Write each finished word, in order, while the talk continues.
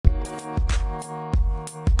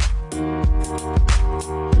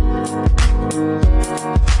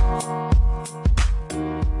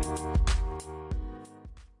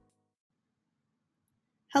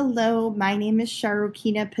Hello, my name is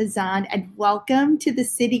Sharukina Pazan, and welcome to the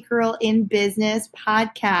City Girl in Business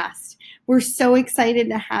podcast. We're so excited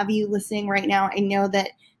to have you listening right now. I know that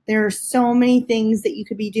there are so many things that you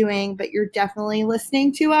could be doing, but you're definitely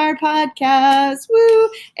listening to our podcast. Woo!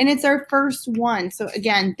 And it's our first one. So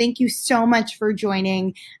again, thank you so much for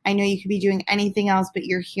joining. I know you could be doing anything else, but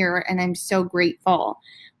you're here, and I'm so grateful.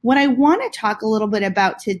 What I want to talk a little bit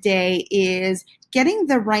about today is getting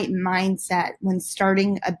the right mindset when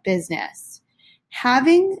starting a business.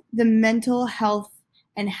 Having the mental health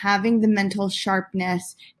and having the mental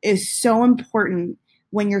sharpness is so important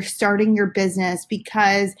when you're starting your business,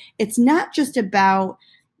 because it's not just about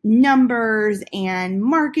numbers and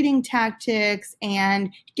marketing tactics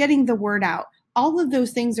and getting the word out. All of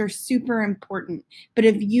those things are super important. But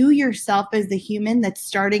if you yourself as the human that's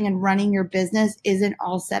starting and running your business isn't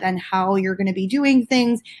all set on how you're going to be doing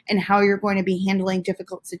things and how you're going to be handling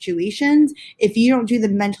difficult situations, if you don't do the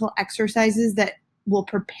mental exercises that will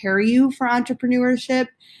prepare you for entrepreneurship,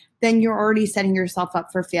 then you're already setting yourself up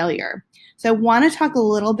for failure. So I want to talk a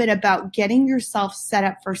little bit about getting yourself set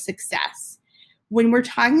up for success. When we're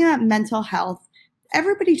talking about mental health,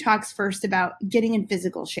 everybody talks first about getting in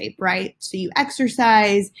physical shape, right? So you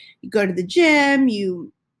exercise, you go to the gym,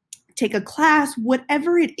 you take a class,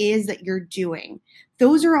 whatever it is that you're doing.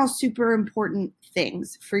 Those are all super important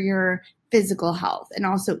things for your physical health, and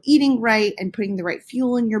also eating right and putting the right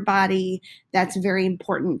fuel in your body. That's very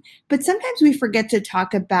important. But sometimes we forget to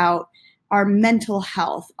talk about our mental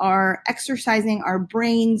health, our exercising, our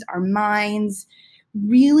brains, our minds,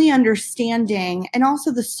 really understanding, and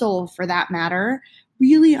also the soul for that matter,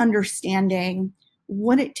 really understanding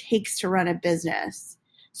what it takes to run a business.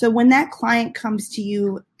 So when that client comes to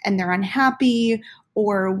you and they're unhappy,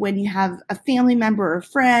 or when you have a family member or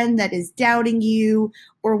friend that is doubting you,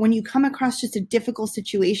 or when you come across just a difficult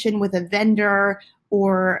situation with a vendor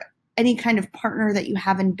or any kind of partner that you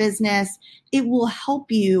have in business, it will help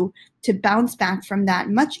you to bounce back from that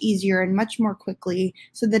much easier and much more quickly,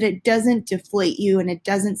 so that it doesn't deflate you and it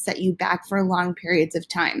doesn't set you back for long periods of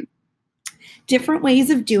time. Different ways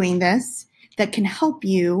of doing this that can help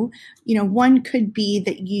you. One could be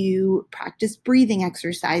that you practice breathing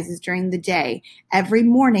exercises during the day. Every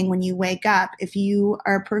morning when you wake up, if you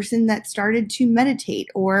are a person that started to meditate,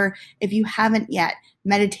 or if you haven't yet,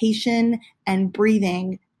 meditation and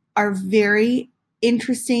breathing are very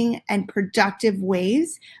interesting and productive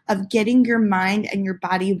ways of getting your mind and your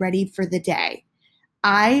body ready for the day.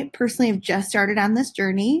 I personally have just started on this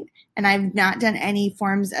journey, and I've not done any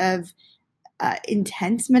forms of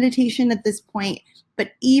intense meditation at this point,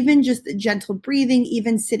 but even just the gentle breathing,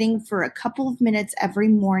 even sitting for a couple of minutes every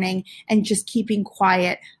morning and just keeping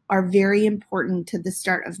quiet are very important to the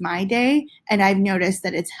start of my day. And I've noticed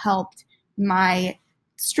that it's helped my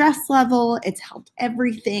stress level, it's helped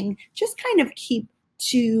everything just kind of keep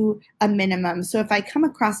to a minimum. So if I come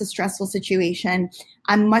across a stressful situation,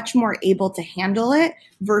 I'm much more able to handle it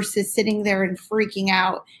versus sitting there and freaking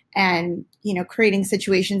out and, creating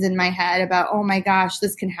situations in my head about, oh my gosh,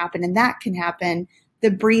 this can happen and that can happen. The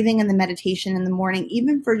breathing and the meditation in the morning,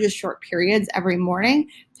 even for just short periods every morning,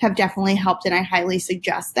 have definitely helped, and I highly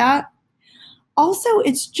suggest that. Also,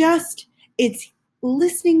 it's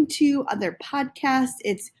listening to other podcasts,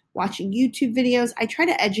 it's watching YouTube videos. I try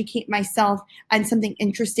to educate myself on something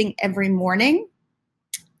interesting every morning.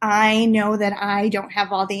 I know that I don't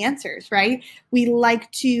have all the answers, right? We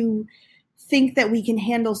like to think that we can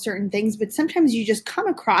handle certain things, but sometimes you just come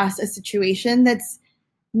across a situation that's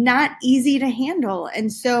not easy to handle.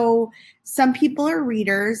 And so some people are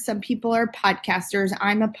readers, some people are podcasters.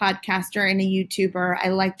 I'm a podcaster and a YouTuber. I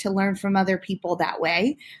like to learn from other people that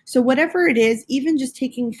way. So whatever it is, even just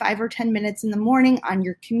taking 5 or 10 minutes in the morning on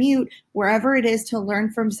your commute, wherever it is, to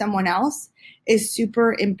learn from someone else is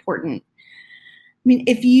super important.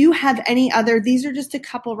 If you have any other, these are just a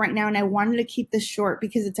couple right now, and I wanted to keep this short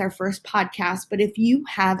because it's our first podcast, but if you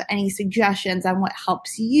have any suggestions on what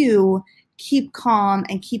helps you keep calm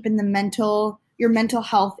and keep your mental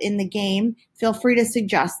health in the game, feel free to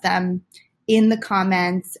suggest them in the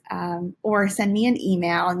comments, or send me an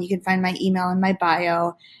email, and you can find my email in my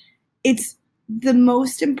bio. It's the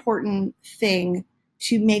most important thing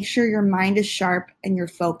to make sure your mind is sharp and you're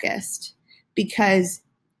focused, because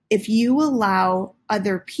if you allow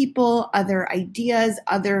other people, other ideas,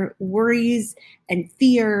 other worries and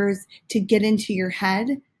fears to get into your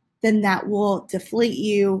head, then that will deflate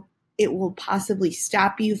you. It will possibly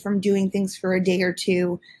stop you from doing things for a day or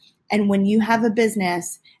two. And when you have a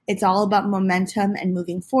business, it's all about momentum and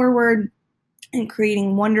moving forward and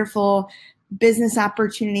creating wonderful business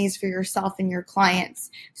opportunities for yourself and your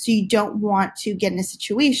clients. So you don't want to get in a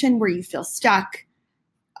situation where you feel stuck,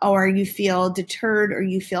 or you feel deterred, or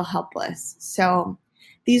you feel helpless. So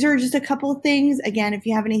these are just a couple of things. Again, if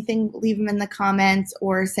you have anything, leave them in the comments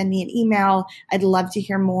or send me an email. I'd love to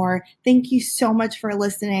hear more. Thank you so much for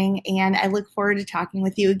listening, and I look forward to talking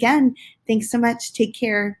with you again. Thanks so much. Take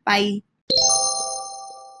care. Bye.